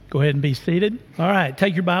Go ahead and be seated. All right,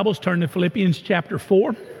 take your Bibles, turn to Philippians chapter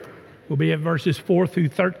 4. We'll be at verses 4 through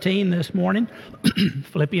 13 this morning.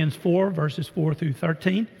 Philippians 4, verses 4 through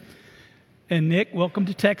 13. And Nick, welcome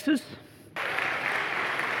to Texas.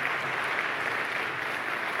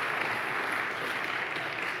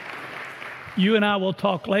 You and I will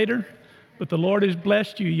talk later, but the Lord has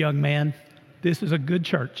blessed you, young man. This is a good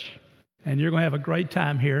church, and you're going to have a great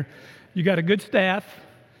time here. You got a good staff,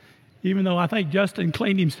 even though I think Justin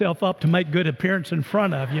cleaned himself up to make good appearance in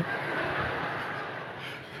front of you.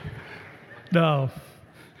 No.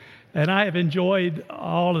 And I have enjoyed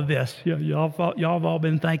all of this. Y'all have all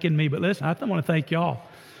been thanking me, but listen, I want to thank y'all.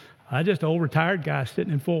 I'm just an old retired guy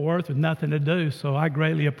sitting in Fort Worth with nothing to do, so I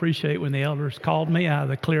greatly appreciate when the elders called me out of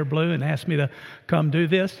the clear blue and asked me to come do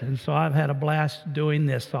this, and so I've had a blast doing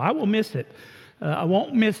this. So I will miss it. I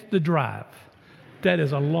won't miss the drive. That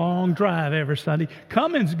is a long drive every Sunday.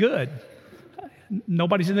 Coming's good.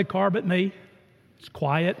 Nobody's in the car but me. It's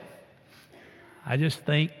quiet. I just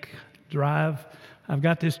think, drive. I've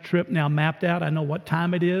got this trip now mapped out. I know what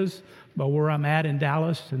time it is, but where I'm at in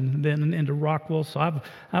Dallas and then into Rockville. So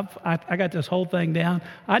I got this whole thing down.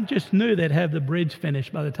 I just knew they'd have the bridge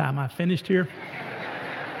finished by the time I finished here.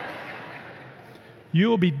 You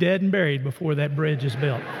will be dead and buried before that bridge is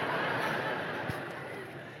built.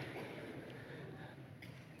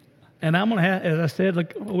 And I'm going to have, as I said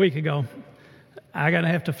like a week ago, I got to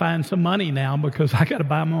have to find some money now because I got to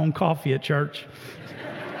buy my own coffee at church.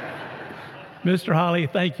 Mr. Holly,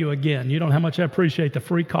 thank you again. You don't know how much I appreciate the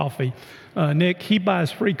free coffee. Nick, he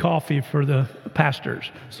buys free coffee for the pastors,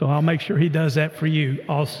 so I'll make sure he does that for you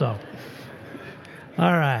also.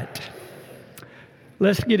 All right.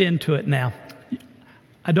 Let's get into it now.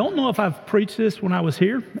 I don't know if I've preached this when I was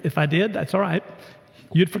here. If I did, that's all right.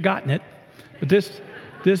 You'd forgotten it. But this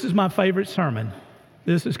is my favorite sermon.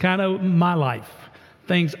 This is kind of my life,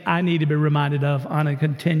 things I need to be reminded of on a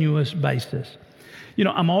continuous basis. You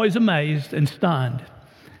know, I'm always amazed and stunned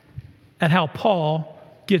at how Paul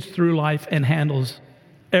gets through life and handles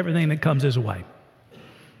everything that comes his way.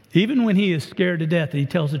 Even when he is scared to death, he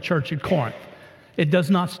tells the church at Corinth, it does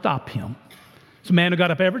not stop him. It's a man who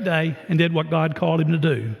got up every day and did what God called him to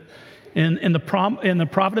do. In the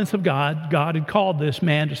providence of God, God had called this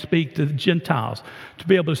man to speak to the Gentiles, to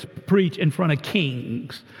be able to preach in front of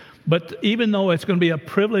kings. But even though it's going to be a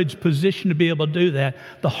privileged position to be able to do that,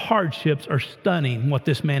 the hardships are stunning what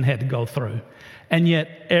this man had to go through. And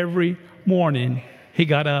yet every morning he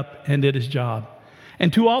got up and did his job.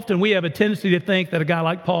 And too often we have a tendency to think that a guy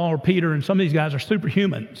like Paul or Peter and some of these guys are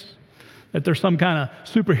superhumans, that they're some kind of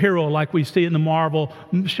superhero like we see in the Marvel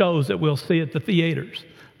shows that we'll see at the theaters.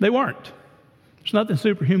 They weren't. There's nothing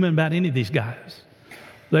superhuman about any of these guys.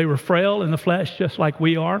 They were frail in the flesh just like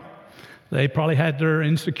we are. They probably had their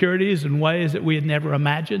insecurities in ways that we had never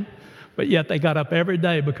imagined, but yet they got up every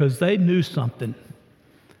day because they knew something.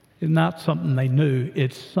 It's not something they knew,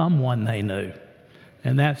 it's someone they knew.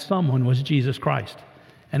 And that someone was Jesus Christ.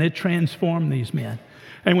 And it transformed these men.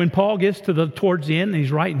 And when Paul gets towards the end, and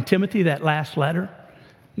he's writing Timothy that last letter,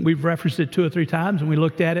 we've referenced it 2 or 3 times, and we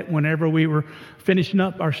looked at it whenever we were finishing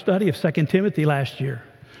up our study of 2 Timothy last year.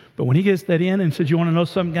 But when he gets that in and says, you want to know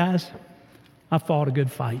something, guys? I fought a good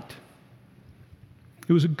fight.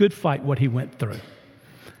 It was a good fight what he went through.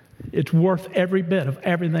 It's worth every bit of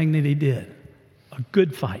everything that he did. A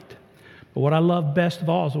good fight. But what I love best of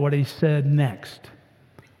all is what he said next.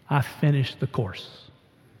 I finished the course.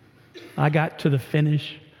 I got to the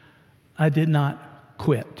finish. I did not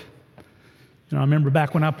quit. You know, I remember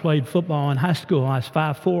back when I played football in high school, I was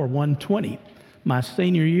 5'4", 120, my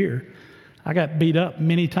senior year. I got beat up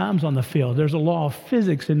many times on the field. There's a law of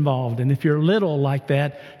physics involved, and if you're little like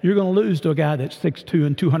that, you're going to lose to a guy that's 6'2"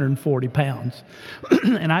 and 240 pounds.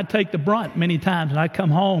 And I'd take the brunt many times, and I'd come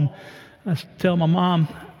home, I'd tell my mom,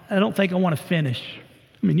 I don't think I want to finish.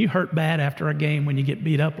 I mean, you hurt bad after a game when you get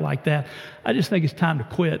beat up like that. I just think it's time to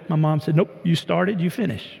quit. My mom said, nope, you started, you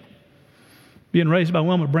finish. Being raised by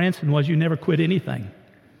Wilma Branson was you never quit anything.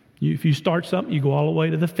 If you start something, you go all the way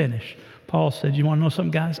to the finish. Paul said, you want to know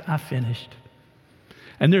something, guys? I finished.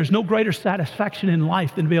 And there's no greater satisfaction in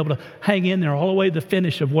life than to be able to hang in there all the way to the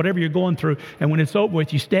finish of whatever you're going through. And when it's over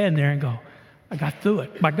with, you stand there and go, I got through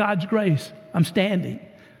it. By God's grace, I'm standing.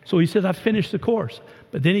 So he says, I finished the course.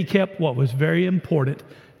 But then he kept what was very important.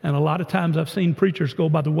 And a lot of times I've seen preachers go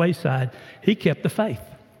by the wayside. He kept the faith.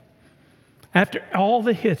 After all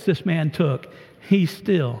the hits this man took, he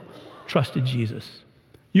still trusted Jesus.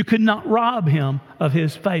 You could not rob him of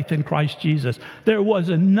his faith in Christ Jesus. There was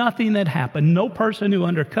nothing that happened. No person who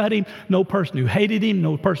undercut him, no person who hated him,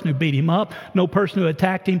 no person who beat him up, no person who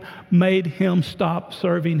attacked him made him stop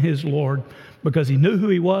serving his Lord. because he knew who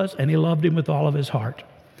he was and he loved him with all of his heart.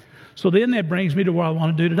 So then that brings me to what I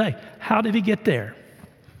want to do today. How did he get there?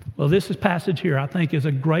 Well, this passage here, I think, is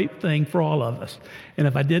a great thing for all of us. And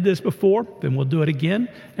if I did this before, then we'll do it again.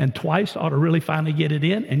 And twice ought to really finally get it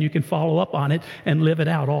in. And you can follow up on it and live it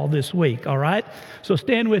out all this week, all right? So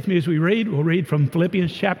stand with me as we read. We'll read from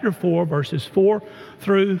Philippians chapter 4, verses 4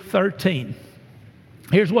 through 13.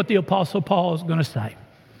 Here's what the Apostle Paul is going to say.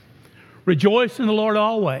 Rejoice in the Lord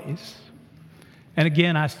always. And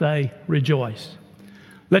again, I say, rejoice.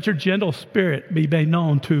 Let your gentle spirit be made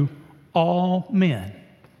known to all men.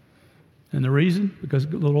 And the reason? Because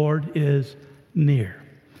the Lord is near.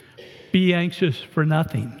 Be anxious for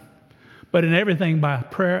nothing, but in everything by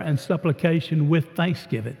prayer and supplication with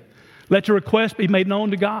thanksgiving. Let your requests be made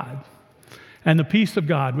known to God. And the peace of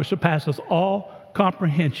God, which surpasses all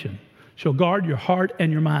comprehension, shall guard your heart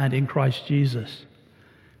and your mind in Christ Jesus.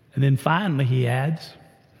 And then finally he adds,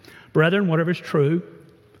 brethren, whatever is true,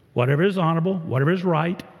 whatever is honorable, whatever is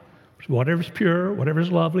right, whatever is pure, whatever is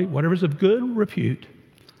lovely, whatever is of good repute,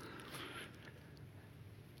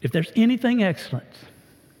 if there's anything excellent,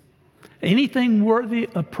 anything worthy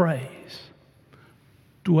of praise,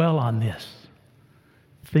 dwell on this.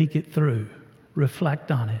 Think it through. Reflect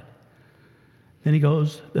on it. Then he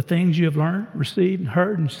goes, the things you have learned, received, and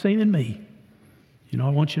heard, and seen in me. You know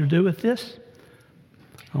what I want you to do with this?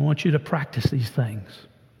 I want you to practice these things.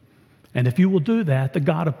 And if you will do that, the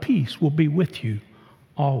God of peace will be with you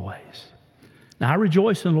always. Now I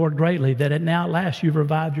rejoice in the Lord greatly that at now at last you've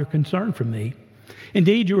revived your concern for me.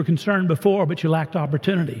 Indeed, you were concerned before, but you lacked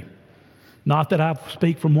opportunity. Not that I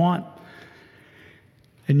speak from want.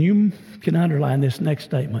 And you can underline this next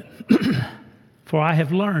statement. For I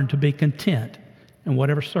have learned to be content in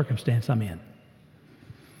whatever circumstance I'm in.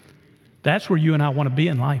 That's where you and I want to be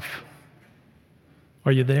in life.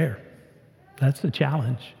 Are you there? That's the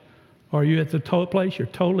challenge. Are you at the place you're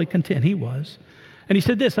totally content? He was. And he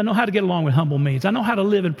said this, I know how to get along with humble means. I know how to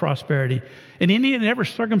live in prosperity. In any and every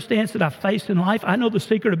circumstance that I face in life, I know the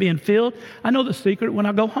secret of being filled. I know the secret when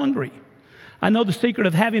I go hungry. I know the secret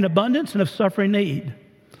of having abundance and of suffering need.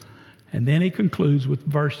 And then he concludes with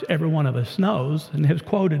verse every one of us knows and has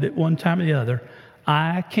quoted it one time or the other.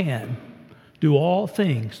 I can do all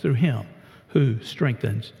things through him who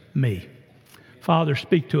strengthens me. Father,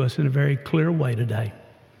 speak to us in a very clear way today.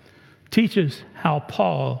 Teach us how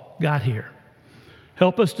Paul got here.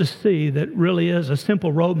 Help us to see that really is a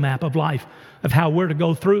simple roadmap of life, of how we're to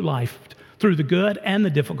go through life, through the good and the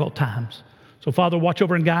difficult times. So, Father, watch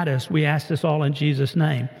over and guide us. We ask this all in Jesus'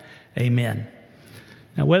 name. Amen.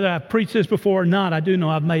 Now, whether I've preached this before or not, I do know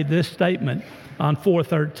I've made this statement on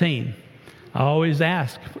 4:13. I always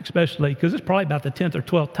ask, especially because it's probably about the 10th or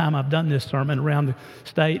 12th time I've done this sermon around the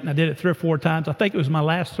state, and I did it 3 or 4 times. I think it was my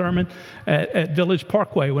last sermon at Village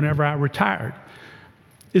Parkway whenever I retired.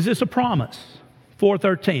 Is this a promise?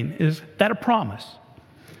 4:13, is that a promise?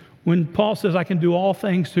 When Paul says, I can do all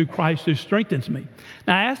things through Christ who strengthens me.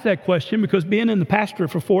 Now, I ask that question because being in the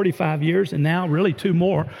pastorate for 45 years and now really 2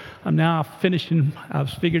 more, I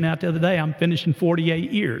was figuring out the other day, I'm finishing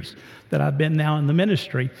 48 years that I've been now in the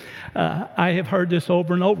ministry. I have heard this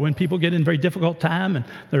over and over when people get in a very difficult time and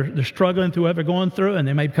they're struggling through whatever they're going through, and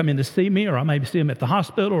they may come in to see me, or I may see them at the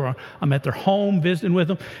hospital, or I'm at their home visiting with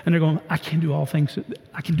them, and they're going, I can do all things.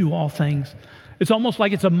 I can do all things. It's almost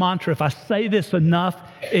like it's a mantra. If I say this enough,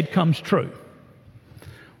 it comes true.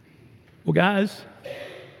 Well, guys,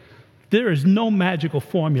 there is no magical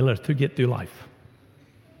formula to get through life.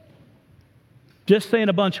 Just saying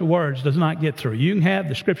a bunch of words does not get through. You can have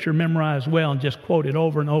the scripture memorized well and just quote it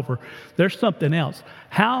over and over. There's something else.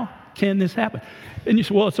 How can this happen? And you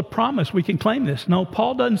say, well, it's a promise. We can claim this. No,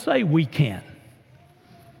 Paul doesn't say we can.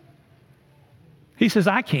 He says,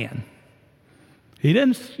 I can. He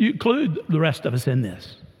didn't include the rest of us in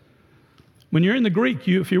this. When you're in the Greek,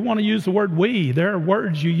 if you want to use the word we, there are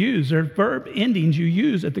words you use, there are verb endings you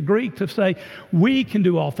use at the Greek to say, we can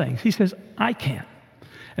do all things. He says, I can.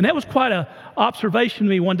 And that was quite an observation to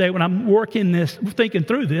me one day when I'm working this, thinking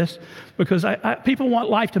through this, because people want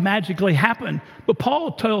life to magically happen. But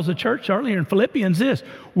Paul tells the church earlier in Philippians this,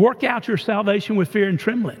 work out your salvation with fear and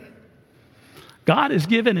trembling. God has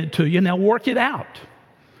given it to you, now work it out.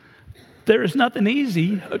 There is nothing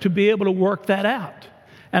easy to be able to work that out.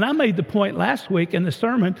 And I made the point last week in the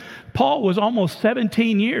sermon, Paul was almost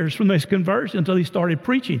 17 years from his conversion until he started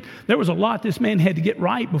preaching. There was a lot this man had to get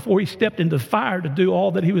right before he stepped into the fire to do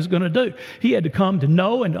all that he was going to do. He had to come to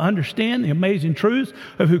know and to understand the amazing truths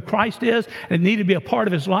of who Christ is, and it needed to be a part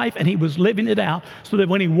of his life, and he was living it out so that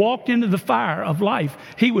when he walked into the fire of life,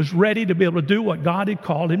 he was ready to be able to do what God had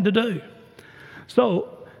called him to do.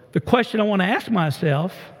 So the question I want to ask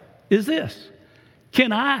myself is this.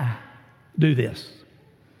 Can I do this?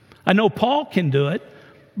 I know Paul can do it,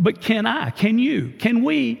 but can I? Can you? Can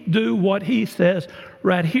we do what he says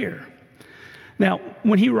right here? Now,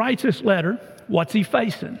 when he writes this letter, what's he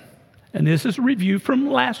facing? And this is a review from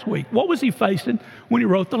last week. What was he facing when he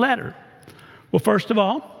wrote the letter? Well, first of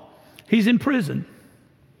all, he's in prison.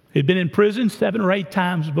 He'd been in prison 7 or 8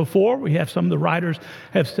 times before. We have some of the writers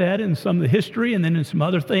have said in some of the history and then in some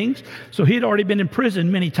other things. So he had already been in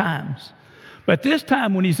prison many times. But this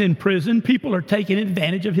time when he's in prison, people are taking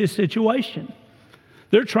advantage of his situation.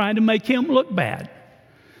 They're trying to make him look bad.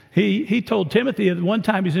 He told Timothy that one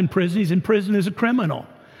time he's in prison as a criminal.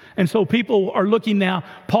 And so people are looking now,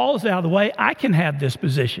 Paul's out of the way, I can have this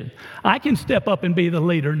position. I can step up and be the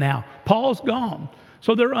leader now. Paul's gone.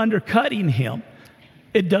 So they're undercutting him.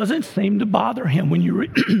 It doesn't seem to bother him when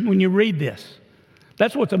you read this.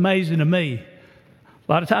 That's what's amazing to me.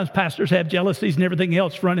 A lot of times pastors have jealousies and everything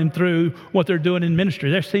else running through what they're doing in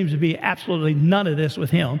ministry. There seems to be absolutely none of this with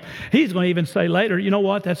him. He's going to even say later, you know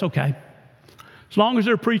what, that's okay. As long as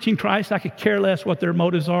they're preaching Christ, I could care less what their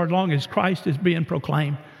motives are as long as Christ is being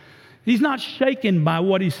proclaimed. He's not shaken by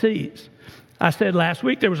what he sees. I said last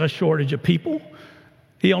week there was a shortage of people.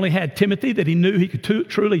 He only had Timothy that he knew he could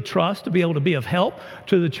truly trust to be able to be of help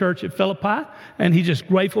to the church at Philippi, and he's just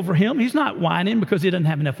grateful for him. He's not whining because he doesn't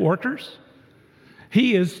have enough workers.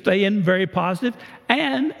 He is staying very positive,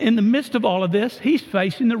 and in the midst of all of this, he's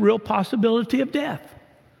facing the real possibility of death.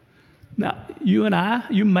 Now, you and I,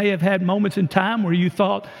 you may have had moments in time where you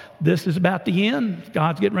thought, this is about the end.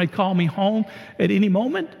 God's getting ready to call me home at any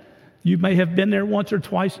moment. You may have been there once or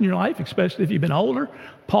twice in your life, especially if you've been older.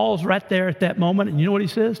 Paul's right there at that moment, and you know what he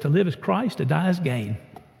says? To live is Christ, to die is gain.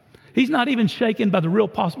 He's not even shaken by the real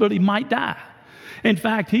possibility he might die. In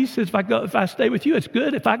fact, he says, if I stay with you, it's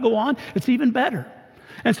good. If I go on, it's even better.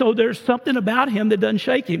 And so there's something about him that doesn't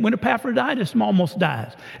shake him. When Epaphroditus almost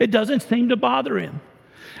dies, it doesn't seem to bother him.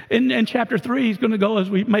 In chapter 3, he's going to go, as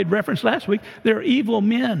we made reference last week, there are evil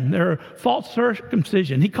men. There are false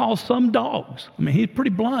circumcision. He calls some dogs. I mean, he's pretty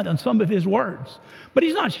blunt on some of his words. But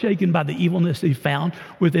he's not shaken by the evilness he found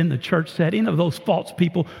within the church setting of those false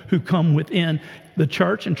people who come within the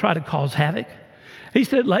church and try to cause havoc. He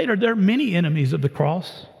said later, there are many enemies of the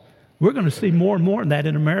cross. We're going to see more and more of that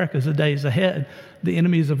in America as the days ahead. The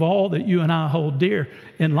enemies of all that you and I hold dear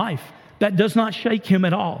in life. That does not shake him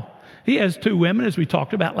at all. He has 2 women, as we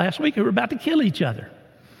talked about last week, who are about to kill each other.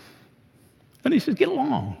 And he says, get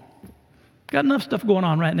along. Got enough stuff going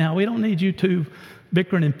on right now. We don't need you two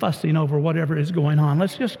bickering and fussing over whatever is going on.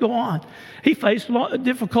 Let's just go on. He faced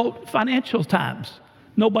difficult financial times.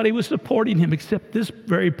 Nobody was supporting him except this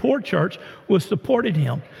very poor church was supporting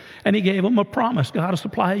him. And he gave them a promise. God will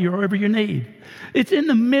supply you wherever you need. It's in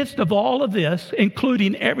the midst of all of this,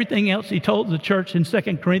 including everything else he told the church in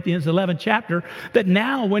 2 Corinthians 11 chapter, that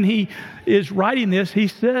now when he is writing this, he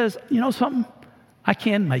says, you know something? I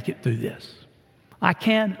can make it through this. I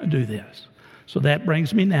can do this. So that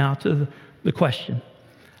brings me now to the question.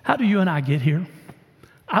 How do you and I get here?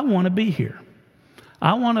 I want to be here.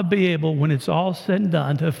 I want to be able, when it's all said and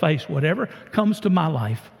done, to face whatever comes to my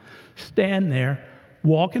life, stand there,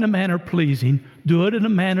 walk in a manner pleasing, do it in a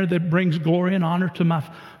manner that brings glory and honor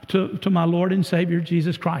to my Lord and Savior,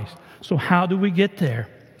 Jesus Christ. So how do we get there?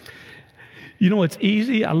 You know, it's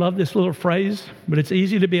easy. I love this little phrase, but it's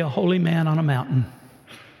easy to be a holy man on a mountain.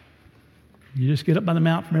 You just get up by the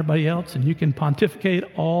mountain from everybody else, and you can pontificate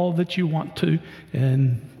all that you want to,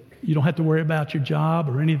 and you don't have to worry about your job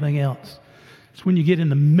or anything else. It's when you get in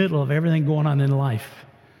the middle of everything going on in life,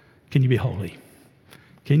 can you be holy?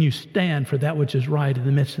 Can you stand for that which is right in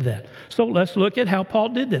the midst of that? So let's look at how Paul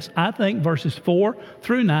did this. I think verses 4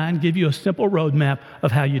 through 9 give you a simple roadmap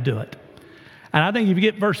of how you do it. And I think if you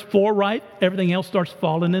get verse 4 right, everything else starts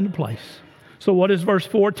falling into place. So what does verse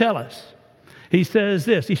 4 tell us? He says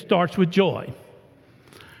this, he starts with joy.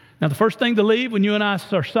 Now, the first thing to leave when you and I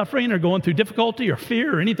are suffering or going through difficulty or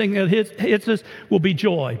fear or anything that hits us will be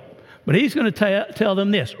joy. But he's going to tell them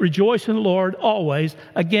this, rejoice in the Lord always.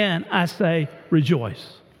 Again, I say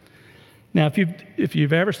rejoice. Now, if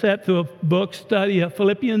you've ever sat through a book study of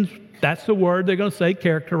Philippians, that's the word they're going to say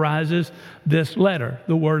characterizes this letter,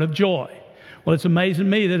 the word of joy. Well, it's amazing to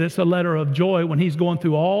me that it's a letter of joy when he's going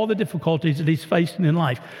through all the difficulties that he's facing in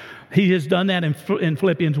life. He has done that in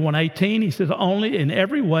Philippians 1:18. He says, only in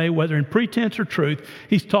every way, whether in pretense or truth,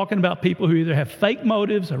 he's talking about people who either have fake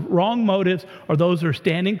motives or wrong motives or those that are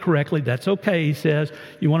standing correctly. That's okay, he says.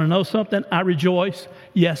 You want to know something? I rejoice.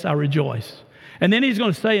 Yes, I rejoice. And then he's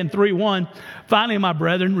going to say in 3:1, finally, my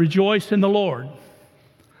brethren, rejoice in the Lord.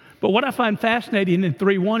 But what I find fascinating in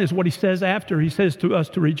 3:1 is what he says after he says to us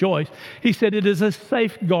to rejoice. He said, it is a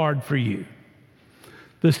safeguard for you.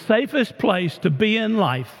 The safest place to be in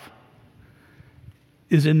life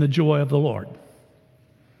is in the joy of the Lord.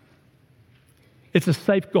 It's a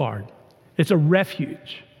safeguard. It's a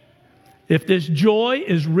refuge. If this joy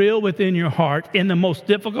is real within your heart in the most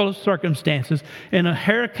difficult of circumstances, in a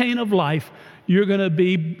hurricane of life, you're going to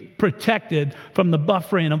be protected from the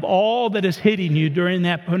buffering of all that is hitting you during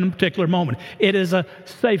that particular moment. It is a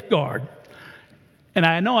safeguard. And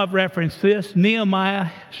I know I've referenced this. Nehemiah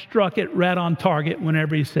struck it right on target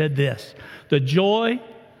whenever he said this. The joy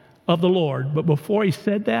of the Lord. But before he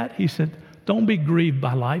said that, he said, don't be grieved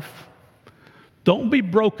by life. Don't be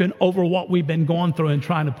broken over what we've been going through and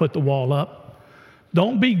trying to put the wall up.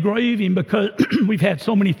 Don't be grieving because we've had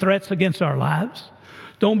so many threats against our lives.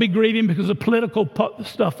 Don't be grieving because the political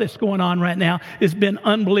stuff that's going on right now has been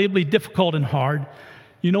unbelievably difficult and hard.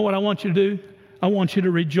 You know what I want you to do? I want you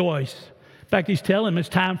to rejoice. In fact, he's telling him it's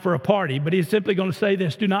time for a party, but he's simply going to say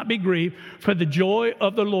this: do not be grieved, for the joy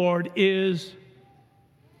of the Lord is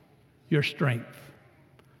your strength.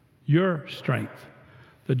 Your strength.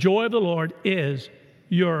 The joy of the Lord is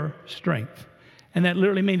your strength. And that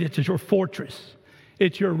literally means it's your fortress.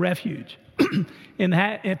 It's your refuge. In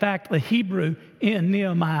fact, the Hebrew in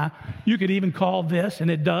Nehemiah, you could even call this, and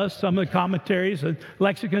it does, some of the commentaries and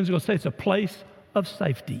lexicons will say it's a place of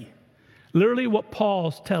safety. Literally what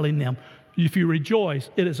Paul's telling them, if you rejoice,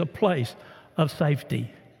 it is a place of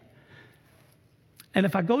safety. And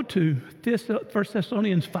if I go to 1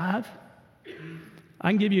 Thessalonians 5, I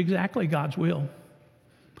can give you exactly God's will.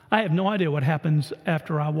 I have no idea what happens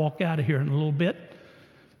after I walk out of here in a little bit.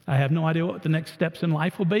 I have no idea what the next steps in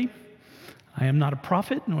life will be. I am not a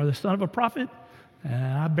prophet nor the son of a prophet.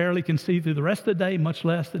 And I barely can see through the rest of the day, much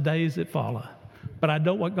less the days that follow. But I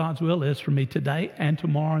know what God's will is for me today and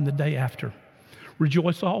tomorrow and the day after.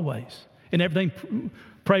 Rejoice always. In everything,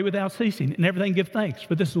 pray without ceasing. In everything, give thanks.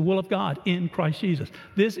 For this is the will of God in Christ Jesus.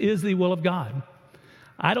 This is the will of God.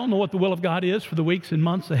 I don't know what the will of God is for the weeks and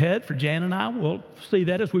months ahead for Jan and I. We'll see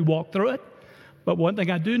that as we walk through it. But one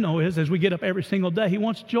thing I do know is as we get up every single day, He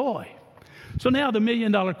wants joy. So now the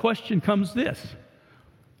million-dollar question comes this.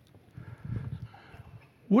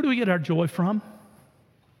 Where do we get our joy from?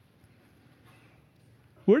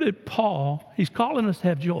 Where did Paul, he's calling us to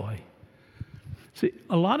have joy. See,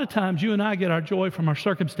 a lot of times you and I get our joy from our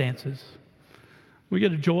circumstances. We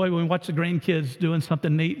get a joy when we watch the grandkids doing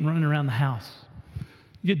something neat and running around the house.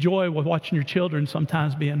 You get joy with watching your children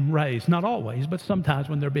sometimes being raised. Not always, but sometimes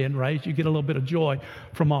when they're being raised, you get a little bit of joy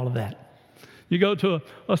from all of that. You go to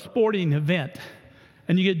a sporting event,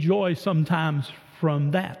 and you get joy sometimes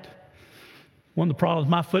from that. One of the problems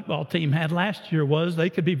my football team had last year was they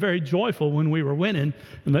could be very joyful when we were winning,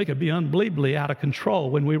 and they could be unbelievably out of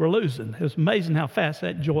control when we were losing. It was amazing how fast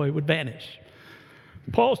that joy would vanish.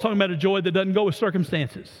 Paul's talking about a joy that doesn't go with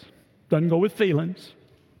circumstances, doesn't go with feelings.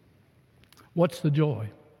 What's the joy?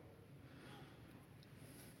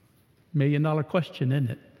 Million-dollar question,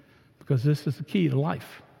 isn't it? Because this is the key to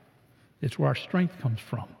life. It's where our strength comes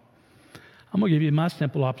from. I'm going to give you my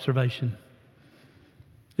simple observation.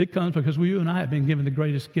 It comes because you and I have been given the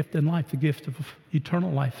greatest gift in life, the gift of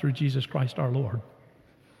eternal life through Jesus Christ our Lord.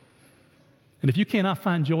 And if you cannot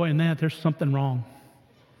find joy in that, there's something wrong.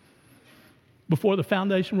 Before the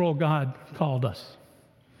foundation of the world, God called us.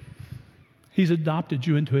 He's adopted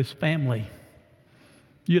you into His family.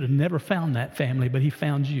 You'd have never found that family, but He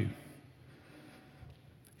found you.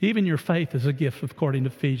 Even your faith is a gift, according to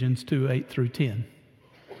Ephesians 2:8-10.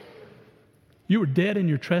 You were dead in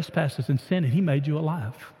your trespasses and sin, and He made you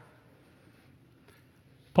alive.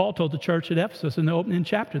 Paul told the church at Ephesus in the opening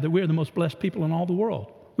chapter that we are the most blessed people in all the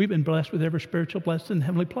world. We've been blessed with every spiritual blessing in the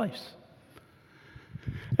heavenly place.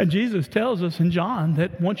 And Jesus tells us in John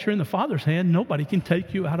that once you're in the Father's hand, nobody can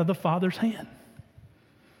take you out of the Father's hand.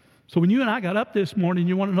 So when you and I got up this morning,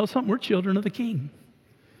 you want to know something? We're children of the King.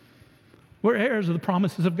 We're heirs of the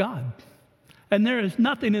promises of God. And there is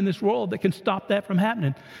nothing in this world that can stop that from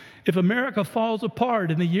happening. If America falls apart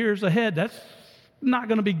in the years ahead, that's not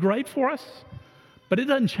going to be great for us. But it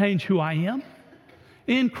doesn't change who I am.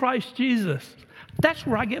 In Christ Jesus, that's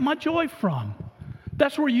where I get my joy from.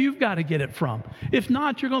 That's where you've got to get it from. If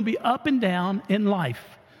not, you're going to be up and down in life.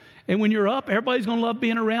 And when you're up, everybody's going to love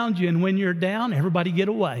being around you. And when you're down, everybody get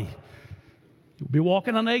away. You'll be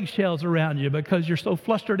walking on eggshells around you because you're so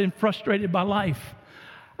flustered and frustrated by life.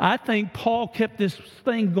 I think Paul kept this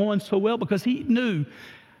thing going so well because he knew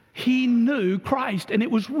Christ, and it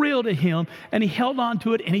was real to him, and he held on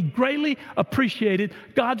to it, and he greatly appreciated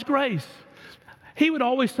God's grace. He would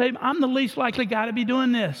always say, I'm the least likely guy to be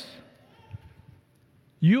doing this.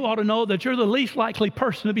 You ought to know that you're the least likely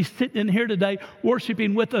person to be sitting in here today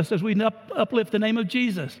worshiping with us as we uplift the name of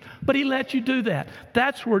Jesus. But he lets you do that.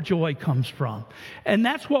 That's where joy comes from. And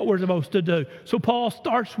that's what we're supposed to do. So Paul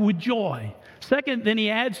starts with joy. Second, then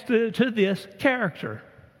he adds to this character.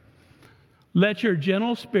 Let your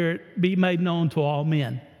gentle spirit be made known to all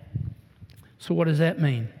men. So what does that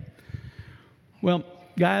mean? Well,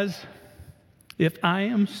 guys, if I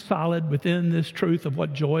am solid within this truth of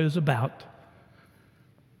what joy is about,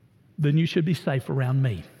 then you should be safe around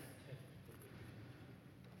me.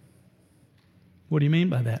 What do you mean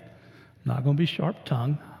by that? I'm not going to be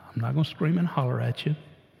sharp-tongued. I'm not going to scream and holler at you.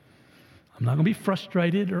 I'm not going to be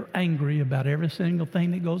frustrated or angry about every single thing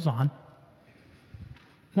that goes on.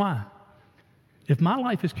 Why? If my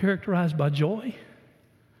life is characterized by joy,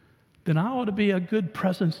 then I ought to be a good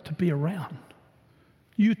presence to be around.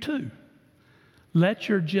 You too. Let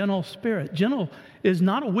your gentle spirit. Gentle is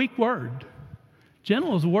not a weak word.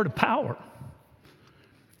 Gentle is a word of power.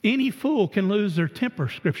 Any fool can lose their temper,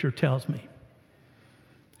 Scripture tells me.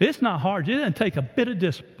 It's not hard. It doesn't take a bit of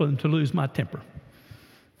discipline to lose my temper.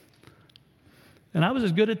 And I was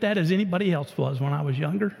as good at that as anybody else was when I was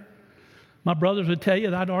younger. My brothers would tell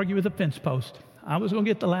you that I'd argue with a fence post. I was going to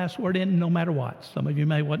get the last word in no matter what. Some of you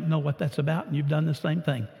may know what that's about, and you've done the same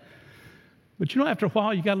thing. But you know, after a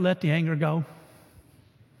while, you got to let the anger go.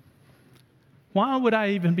 Why would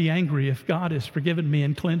I even be angry if God has forgiven me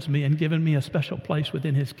and cleansed me and given me a special place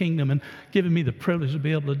within His kingdom and given me the privilege to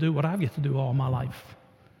be able to do what I get to do all my life?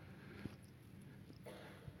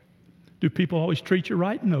 Do people always treat you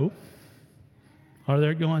right? No. Are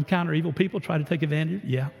there going to encounter evil people, try to take advantage?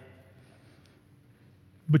 Yeah.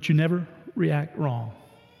 But you never react wrong.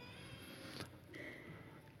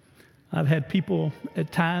 I've had people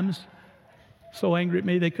at times so angry at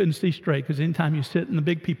me they couldn't see straight, because anytime you sit in the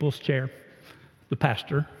big people's chair, the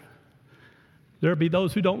pastor, there'll be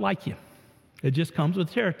those who don't like you. It just comes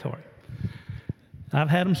with territory. I've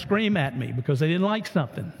had them scream at me because they didn't like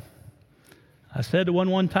something. I said to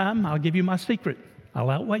one time, I'll give you my secret. I'll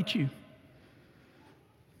outweight you.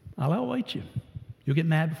 I'll outweight you. You'll get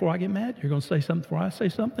mad before I get mad. You're going to say something before I say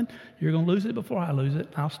something. You're going to lose it before I lose it.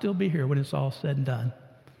 I'll still be here when it's all said and done.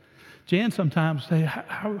 Jan sometimes say,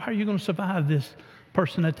 how are you going to survive this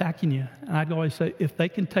person attacking you? And I'd always say, if they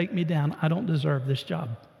can take me down, I don't deserve this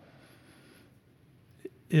job.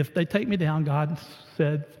 If they take me down, God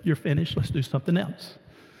said, you're finished, let's do something else.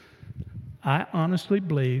 I honestly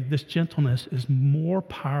believe this gentleness is more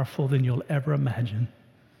powerful than you'll ever imagine.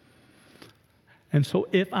 And so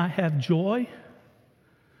if I have joy,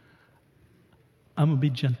 I'm going to be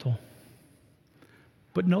gentle.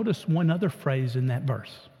 But notice one other phrase in that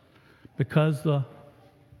verse. Because the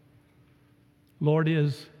Lord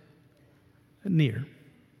is near.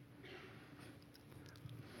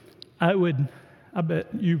 I bet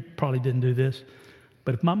you probably didn't do this,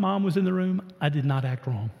 but if my mom was in the room, I did not act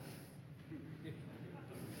wrong.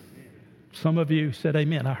 Some of you said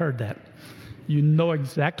amen. I heard that. You know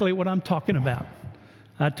exactly what I'm talking about.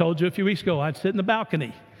 I told you a few weeks ago I'd sit in the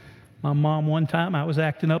balcony. My mom, one time, I was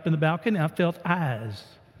acting up in the balcony. I felt eyes.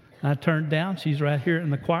 I turned down. She's right here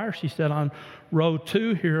in the choir. She sat on row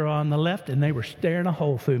 2 here on the left, and they were staring a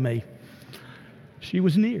hole through me. She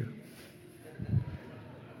was near.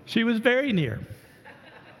 She was very near.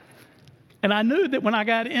 And I knew that when I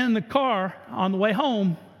got in the car on the way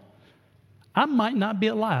home, I might not be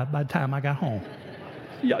alive by the time I got home.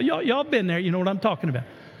 Y'all been there. You know what I'm talking about.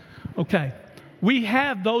 Okay. We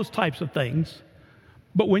have those types of things.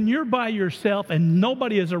 But when you're by yourself and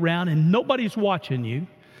nobody is around and nobody's watching you,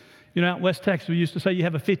 you know, out in West Texas, we used to say you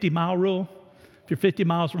have a 50-mile rule. If you're 50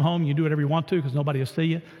 miles from home, you can do whatever you want to because nobody will see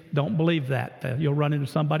you. Don't believe that. You'll run into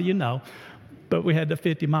somebody you know. But we had the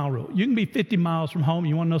 50-mile rule. You can be 50 miles from home.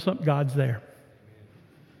 You want to know something? God's there.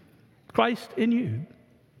 Christ in you.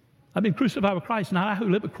 I've been crucified with Christ. Not I who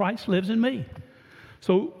live, but Christ lives in me.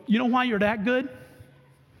 So you know why you're that good?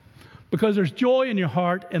 Because there's joy in your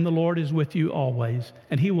heart and the Lord is with you always.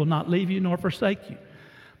 And He will not leave you nor forsake you.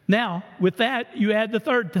 Now, with that, you add the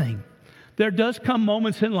third thing. There does come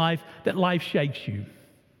moments in life that life shakes you.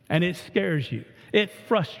 And it scares you. It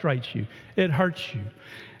frustrates you. It hurts you.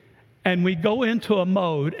 And we go into a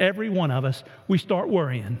mode, every one of us, we start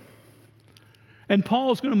worrying. And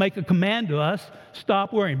Paul's going to make a command to us,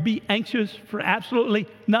 stop worrying. Be anxious for absolutely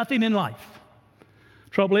nothing in life.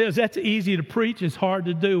 Trouble is, that's easy to preach. It's hard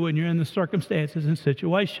to do when you're in the circumstances and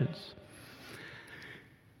situations.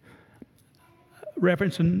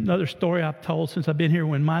 Reference another story I've told since I've been here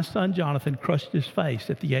when my son Jonathan crushed his face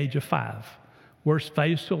at the age of 5. Worst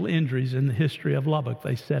facial injuries in the history of Lubbock,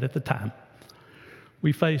 they said at the time.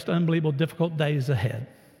 We faced unbelievable difficult days ahead.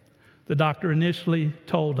 The doctor initially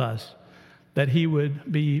told us that he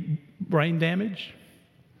would be brain damage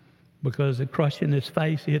because it crushed in his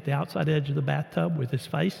face. He hit the outside edge of the bathtub with his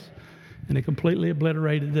face, and it completely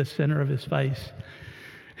obliterated the center of his face.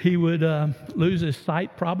 He would lose his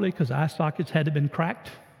sight probably because eye sockets had to have been cracked,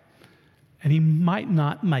 and he might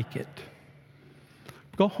not make it.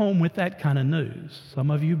 Go home with that kind of news.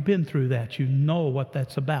 Some of you have been through that. You know what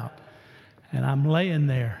that's about. And I'm laying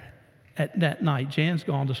there at that night. Jan's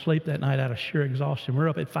gone to sleep that night out of sheer exhaustion. We're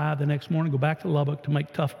up at 5 the next morning, go back to Lubbock to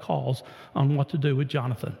make tough calls on what to do with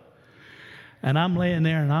Jonathan. And I'm laying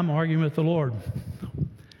there and I'm arguing with the Lord.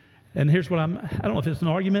 And here's what I don't know if it's an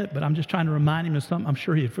argument, but I'm just trying to remind him of something I'm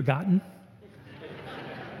sure he had forgotten.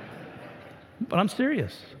 But I'm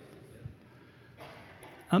serious.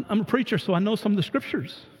 I'm a preacher, so I know some of the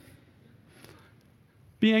scriptures.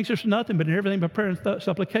 Be anxious for nothing, but in everything by prayer and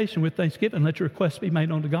supplication with thanksgiving, let your requests be made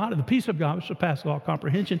known to God. And the peace of God, which surpasses all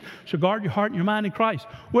comprehension, shall guard your heart and your mind in Christ.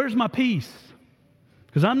 Where's my peace?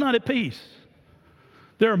 Because I'm not at peace.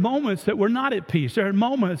 There are moments that we're not at peace. There are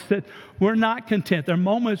moments that we're not content. There are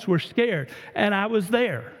moments we're scared. And I was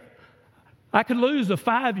there. I could lose a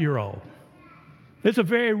 5-year-old. It's a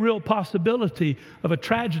very real possibility of a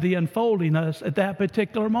tragedy unfolding us at that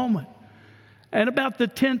particular moment. And about the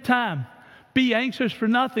 10th time, be anxious for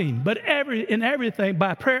nothing, but in everything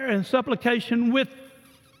by prayer and supplication with...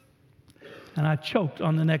 And I choked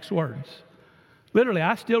on the next words. Literally,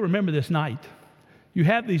 I still remember this night. You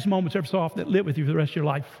have these moments every so often that live with you for the rest of your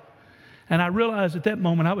life. And I realized at that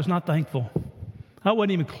moment I was not thankful. I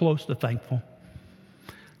wasn't even close to thankful.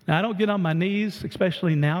 Now, I don't get on my knees,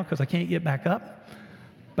 especially now, because I can't get back up.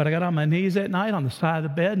 But I got on my knees that night on the side of the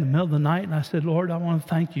bed in the middle of the night, and I said, Lord, I want to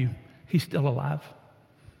thank you. He's still alive.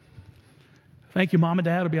 Thank you, Mom and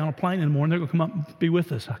Dad will be on a plane in the morning. They're going to come up and be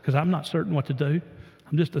with us because I'm not certain what to do.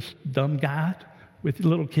 I'm just a dumb guy with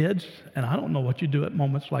little kids, and I don't know what you do at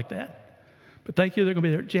moments like that. But thank you, they're going to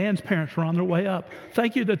be there. Jan's parents are on their way up.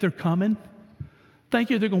 Thank you that they're coming. Thank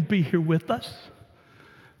you they're going to be here with us.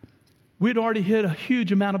 We'd already hit a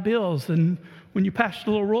huge amount of bills, and when you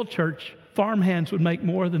pastor a little rural church, farmhands would make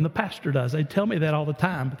more than the pastor does. They'd tell me that all the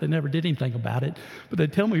time, but they never did anything about it. But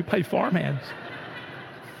they'd tell me we pay farmhands.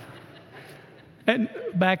 And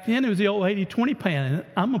back then, it was the old 80-20 plan. And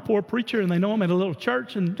I'm a poor preacher, and they know I'm at a little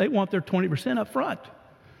church, and they want their 20% up front.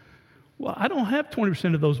 Well, I don't have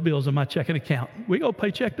 20% of those bills in my checking account. We go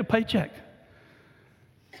paycheck to paycheck.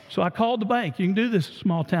 So I called the bank. You can do this in a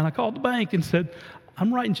small town. I called the bank and said,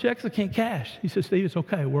 I'm writing checks I can't cash. He said, Steve, it's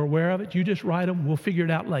okay. We're aware of it. You just write them. We'll figure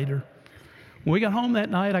it out later. When we got home that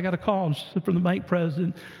night, I got a call from the bank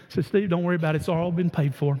president. Said, Steve, don't worry about it. It's all been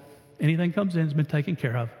paid for. Anything comes in has been taken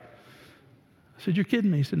care of. I said, you're kidding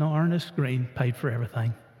me. He said, no, Ernest Green paid for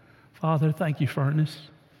everything. Father, thank you for Ernest.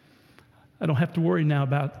 I don't have to worry now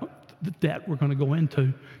about the debt we're going to go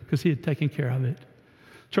into because he had taken care of it.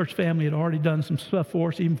 Church family had already done some stuff for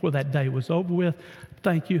us even before that day was over with.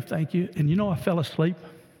 Thank you, thank you. And you know, I fell asleep.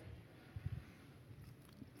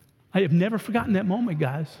 I have never forgotten that moment,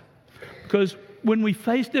 guys. Because when we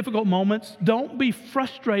face difficult moments, don't be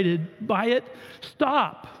frustrated by it.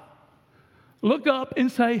 Stop. Look up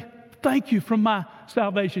and say, thank you for my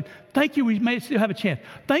salvation. Thank you, we may still have a chance.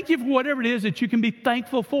 Thank you for whatever it is that you can be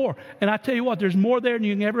thankful for. And I tell you what, there's more there than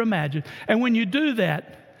you can ever imagine. And when you do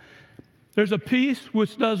that, there's a peace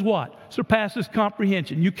which does what? Surpasses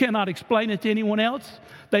comprehension. You cannot explain it to anyone else.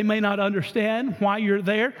 They may not understand why you're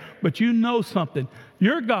there, but you know something.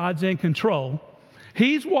 Your God's in control.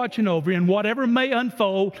 He's watching over you, and whatever may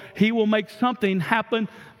unfold, He will make something happen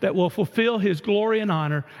that will fulfill His glory and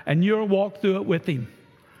honor, and you'll walk through it with Him.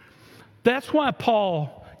 That's why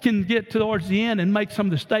Paul can get towards the end and make some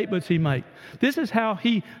of the statements he makes. This is how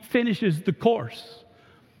he finishes the course.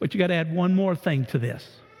 But you got to add one more thing to this.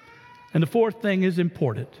 And the fourth thing is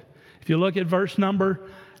important. If you look at verse number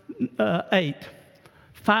 8,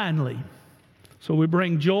 finally. So we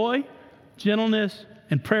bring joy, gentleness,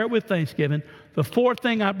 and prayer with thanksgiving. The fourth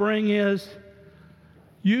thing I bring is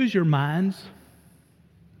use your minds.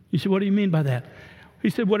 You say, what do you mean by that? He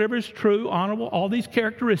said, whatever is true, honorable, all these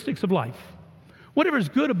characteristics of life. Whatever is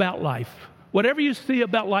good about life. Whatever you see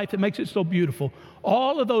about life that makes it so beautiful.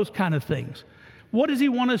 All of those kind of things. What does He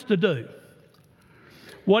want us to do?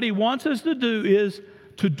 What He wants us to do is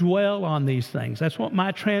to dwell on these things. That's what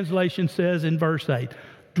my translation says in verse 8.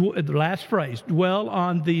 The last phrase, dwell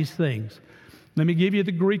on these things. Let me give you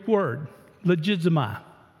the Greek word, logizomai.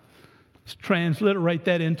 Let's transliterate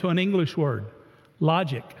that into an English word,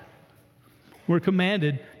 logic. We're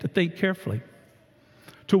commanded to think carefully,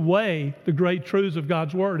 to weigh the great truths of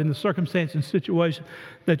God's Word in the circumstance and situation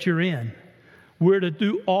that you're in. We're to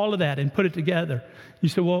do all of that and put it together. You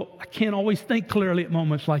say, well, I can't always think clearly at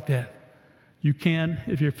moments like that. You can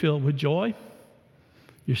if you're filled with joy,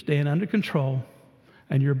 you're staying under control,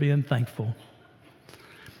 and you're being thankful.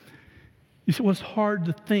 You say, well, it's hard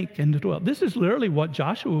to think and to dwell. This is literally what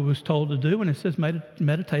Joshua was told to do when it says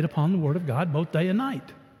meditate upon the Word of God both day and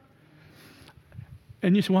night.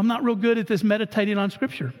 And you say, well, I'm not real good at this meditating on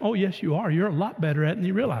Scripture. Oh, yes, you are. You're a lot better at it than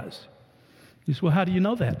you realize. You say, well, how do you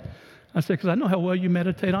know that? I said, because I know how well you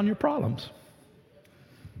meditate on your problems.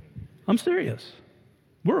 I'm serious.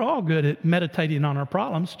 We're all good at meditating on our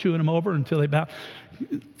problems, chewing them over until they about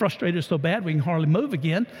frustrated us so bad we can hardly move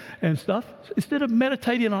again and stuff. Instead of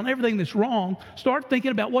meditating on everything that's wrong, start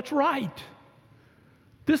thinking about what's right.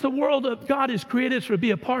 This is the world that God has created us to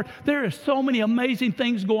be a part. There are so many amazing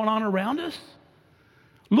things going on around us.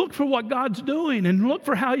 Look for what God's doing and look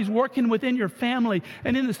for how He's working within your family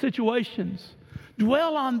and in the situations.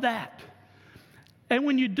 Dwell on that. And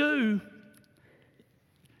when you do,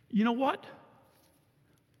 you know what?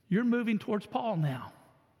 You're moving towards Paul now.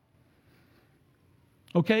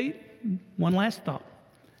 Okay, one last thought.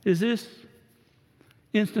 Is this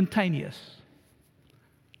instantaneous?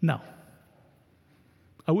 No.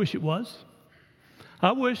 I wish it was.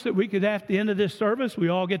 I wish that we could, at the end of this service, we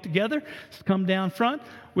all get together, come down front,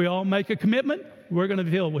 we all make a commitment. We're going to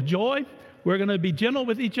be filled with joy. We're going to be gentle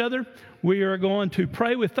with each other. We are going to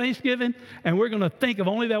pray with thanksgiving, and we're going to think of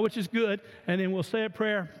only that which is good, and then we'll say a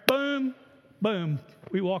prayer. Boom, boom.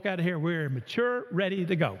 We walk out of here. We're mature, ready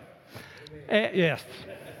to go. Yes.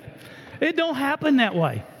 It don't happen that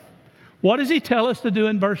way. What does he tell us to do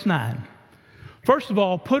in verse 9? First of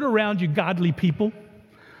all, put around you godly people.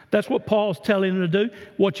 That's what Paul's telling them to do.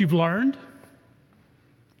 What you've learned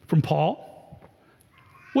from Paul.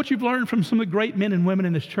 What you've learned from some of the great men and women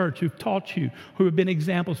in this church who've taught you, who have been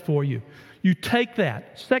examples for you. You take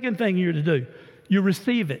that. Second thing you're to do, you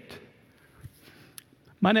receive it.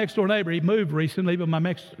 My next door neighbor, he moved recently, but my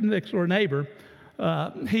next door neighbor,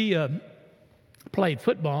 he played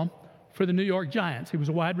football for the New York Giants. He was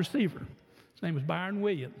a wide receiver. His name was Byron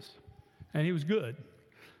Williams, and he was good.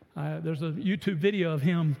 There's a YouTube video of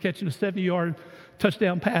him catching a 70-yard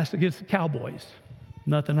touchdown pass against the Cowboys.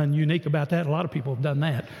 Nothing unique about that. A lot of people have done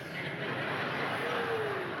that.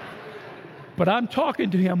 But I'm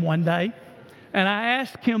talking to him one day, and I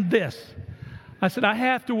asked him this. I said, I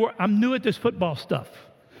have to work. I'm new at this football stuff.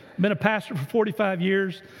 I've been a pastor for 45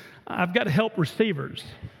 years. I've got to help receivers.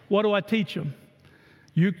 What do I teach them?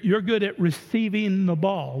 You're good at receiving the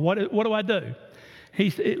ball. What do I do? He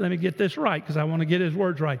said, let me get this right because I want to get his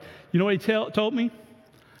words right. You know what he told me?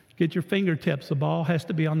 Get your fingertips. The ball has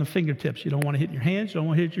to be on the fingertips. You don't want to hit your hands. You don't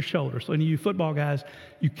want to hit your shoulders. So any of you football guys,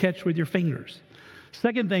 you catch with your fingers.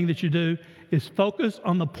 Second thing that you do is focus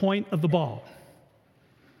on the point of the ball.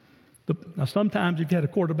 Now, sometimes if you had a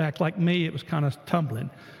quarterback like me, it was kind of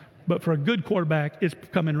tumbling. But for a good quarterback, it's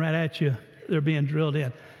coming right at you. They're being drilled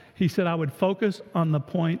in. He said, I would focus on the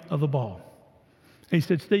point of the ball. He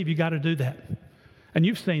said, Steve, you got to do that. And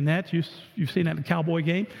you've seen that. You've seen that in a Cowboy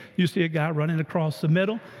game. You see a guy running across the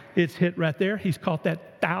middle. It's hit right there. He's caught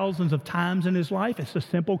that thousands of times in his life. It's a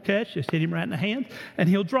simple catch. Just hit him right in the hand, and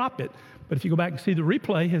he'll drop it. But if you go back and see the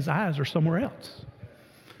replay, his eyes are somewhere else.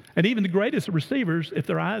 And even the greatest of receivers, if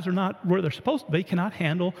their eyes are not where they're supposed to be, cannot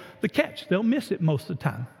handle the catch. They'll miss it most of the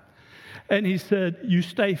time. And he said, you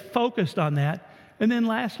stay focused on that. And then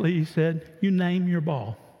lastly, he said, you name your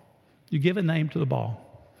ball. You give a name to the ball.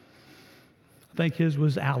 I think his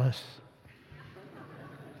was Alice.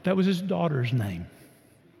 That was his daughter's name.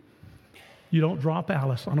 You don't drop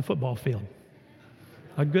Alice on a football field.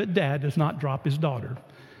 A good dad does not drop his daughter.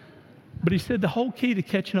 But he said the whole key to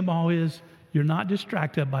catching a ball is you're not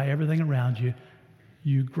distracted by everything around you.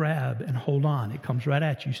 You grab and hold on. It comes right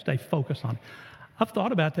at you. Stay focused on it. I've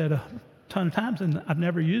thought about that a ton of times, and I've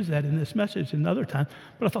never used that in this message and other times.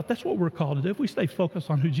 But I thought that's what we're called to do. If we stay focused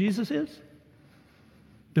on who Jesus is,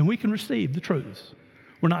 then we can receive the truths.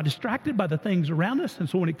 We're not distracted by the things around us. And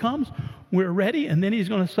so when it comes, we're ready. And then he's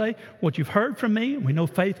going to say, what you've heard from me, we know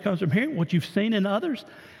faith comes from hearing, what you've seen in others.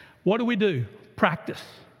 What do? Practice.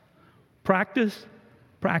 Practice,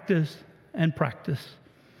 practice, and practice.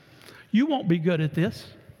 You won't be good at this.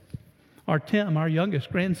 Our Tim, our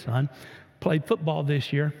youngest grandson, played football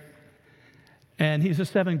this year. And he's a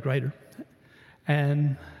 7th grader.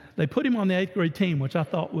 And they put him on the 8th grade team, which I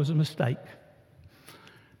thought was a mistake.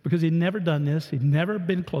 Because he'd never done this. He'd never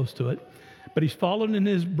been close to it. But he's followed in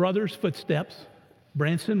his brother's footsteps.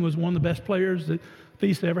 Branson was one of the best players that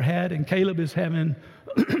Feast ever had, and Caleb is having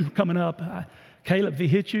coming up. Caleb, if he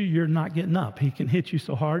hits you, you're not getting up. He can hit you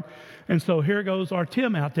so hard. And so here goes our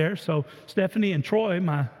Tim out there. So Stephanie and Troy,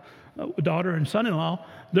 my daughter and son-in-law,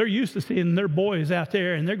 they're used to seeing their boys out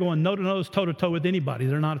there, and they're going nose-to-nose, toe-to-toe with anybody.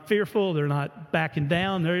 They're not fearful. They're not backing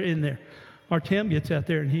down. They're in there. Our Tim gets out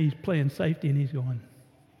there, and he's playing safety, and he's going.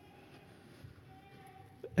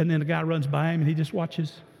 And then a guy runs by him, and he just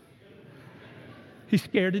watches. He's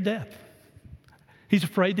scared to death. He's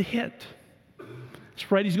afraid to hit. He's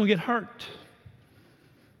afraid he's going to get hurt.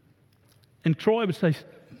 And Troy would say,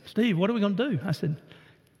 Steve, what are we going to do? I said,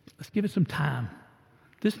 let's give it some time.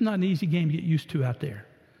 This is not an easy game to get used to out there.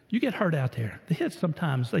 You get hurt out there. The hits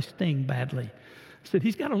sometimes, they sting badly. I said,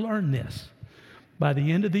 he's got to learn this. By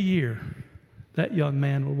the end of the year, that young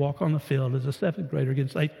man will walk on the field as a 7th grader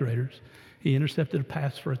against 8th graders. He intercepted a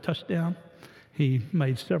pass for a touchdown. He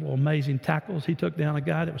made several amazing tackles. He took down a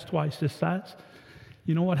guy that was twice his size.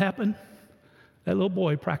 You know what happened? That little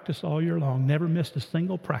boy practiced all year long, never missed a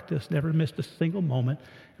single practice, never missed a single moment.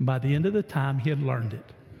 And by the end of the time, he had learned it.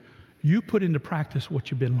 You put into practice what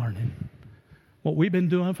you've been learning. What we've been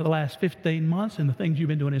doing for the last 15 months and the things you've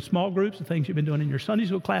been doing in small groups, the things you've been doing in your Sunday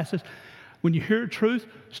school classes, when you hear truth,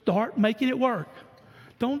 start making it work.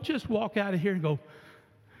 Don't just walk out of here and go,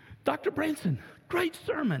 Dr. Branson, great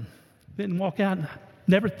sermon. Then walk out and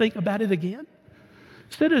never think about it again.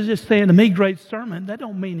 Instead of just saying to me, great sermon, that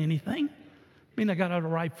don't mean anything. I mean, I got it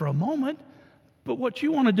right for a moment. But what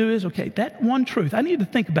you want to do is, okay, that one truth, I need to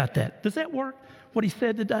think about that. Does that work, what he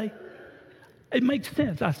said today? It makes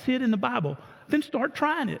sense. I see it in the Bible. Then start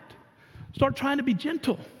trying it. Start trying to be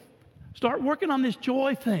gentle. Start working on this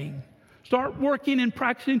joy thing. Start working and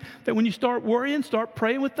practicing that when you start worrying, start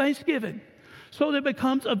praying with thanksgiving. So that it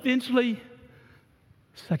becomes eventually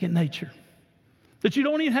second nature. That you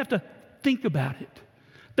don't even have to think about it.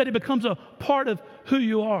 That it becomes a part of who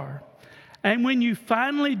you are. And when you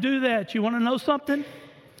finally do that, you want to know something?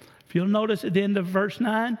 If you'll notice at the end of verse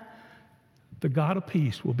 9, the God of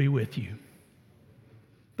peace will be with you.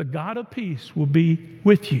 The God of peace will be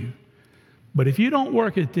with you. But if you don't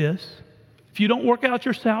work at this, if you don't work out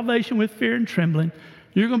your salvation with fear and trembling,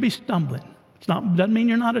 you're going to be stumbling. Doesn't mean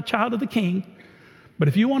you're not a child of the King. But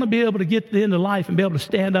if you want to be able to get to the end of life and be able to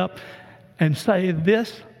stand up and say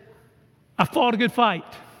this, I fought a good fight.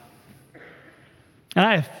 And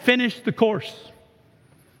I have finished the course.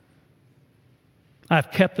 I've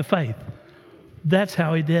kept the faith. That's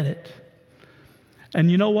how he did it. And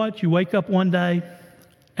you know what? You wake up one day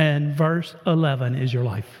and verse 11 is your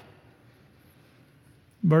life.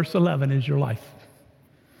 Verse 11 is your life.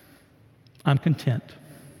 I'm content.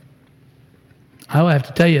 I have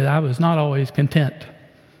to tell you, I was not always content.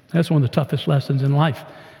 That's one of the toughest lessons in life.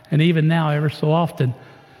 And even now, ever so often,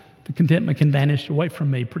 the contentment can vanish away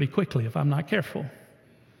from me pretty quickly if I'm not careful.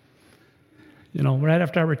 You know, right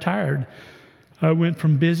after I retired, I went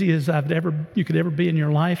from busy as you could ever be in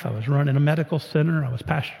your life. I was running a medical center. I was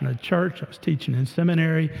pastoring a church. I was teaching in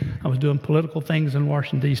seminary. I was doing political things in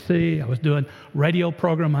Washington, D.C. I was doing radio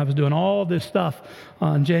program. I was doing all this stuff.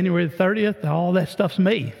 On January the 30th, all that stuff's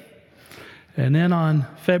me. And then on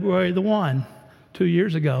February the 1, 2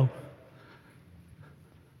 years ago,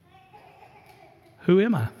 who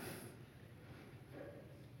am I?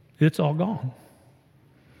 It's all gone.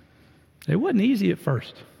 It wasn't easy at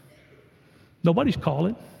first. Nobody's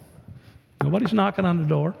calling. Nobody's knocking on the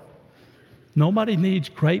door. Nobody needs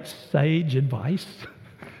great sage advice.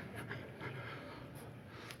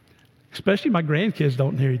 Especially my grandkids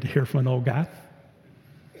don't need to hear from an old guy.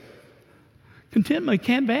 Contentment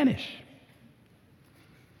can vanish.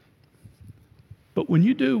 But when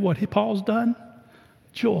you do what Paul's done,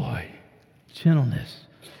 joy, gentleness,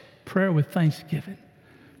 prayer with thanksgiving,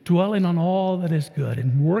 dwelling on all that is good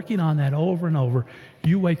and working on that over and over,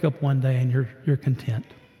 you wake up one day and you're content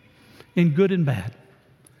in good and bad.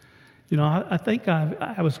 You know, I think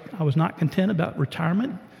I was not content about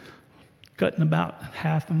retirement, cutting about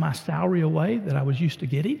half of my salary away that I was used to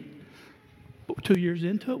getting. But 2 years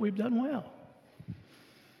into it, we've done well.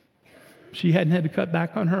 She hadn't had to cut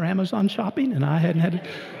back on her Amazon shopping, and I hadn't had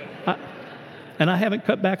to. And I haven't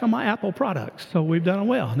cut back on my Apple products, so we've done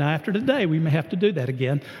well. Now, after today, we may have to do that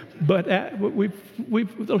again, but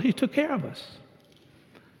he took care of us.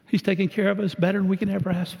 He's taking care of us better than we can ever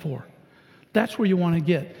ask for. That's where you want to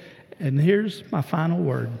get. And here's my final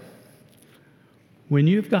word. When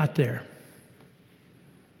you've got there,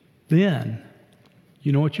 then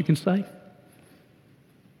you know what you can say?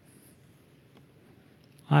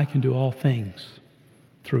 I can do all things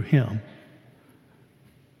through him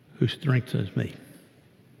who strengthens me.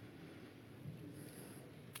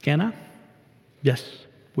 Can I? Yes,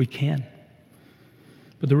 we can.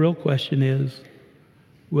 But the real question is,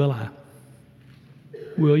 will I?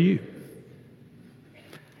 Will you?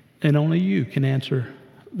 And only you can answer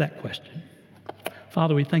that question.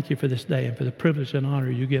 Father, we thank you for this day and for the privilege and honor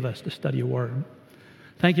you give us to study your word.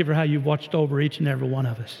 Thank you for how you've watched over each and every one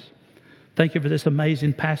of us. Thank you for this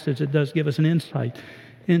amazing passage that does give us an insight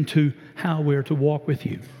into how we're to walk with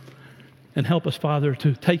you. And help us, Father,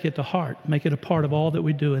 to take it to heart, make it a part of all that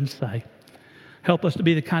we do and say. Help us to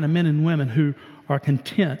be the kind of men and women who are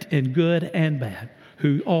content in good and bad,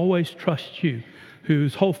 who always trust you,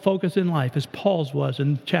 whose whole focus in life, as Paul's was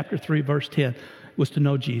in chapter 3, verse 10, was to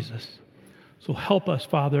know Jesus. So help us,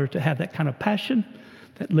 Father, to have that kind of passion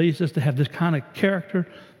that leads us to have this kind of character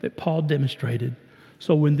that Paul demonstrated.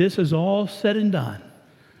 So when this is all said and done,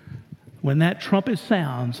 when that trumpet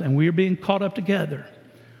sounds and we're being caught up together,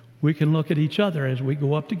 we can look at each other as we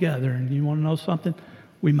go up together. And you want to know something?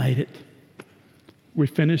 We made it. We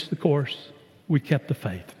finished the course. We kept the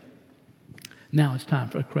faith. Now it's time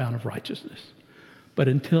for a crown of righteousness. But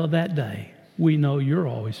until that day, we know you're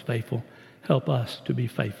always faithful. Help us to be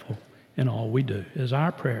faithful in all we do. Is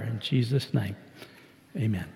our prayer in Jesus' name. Amen.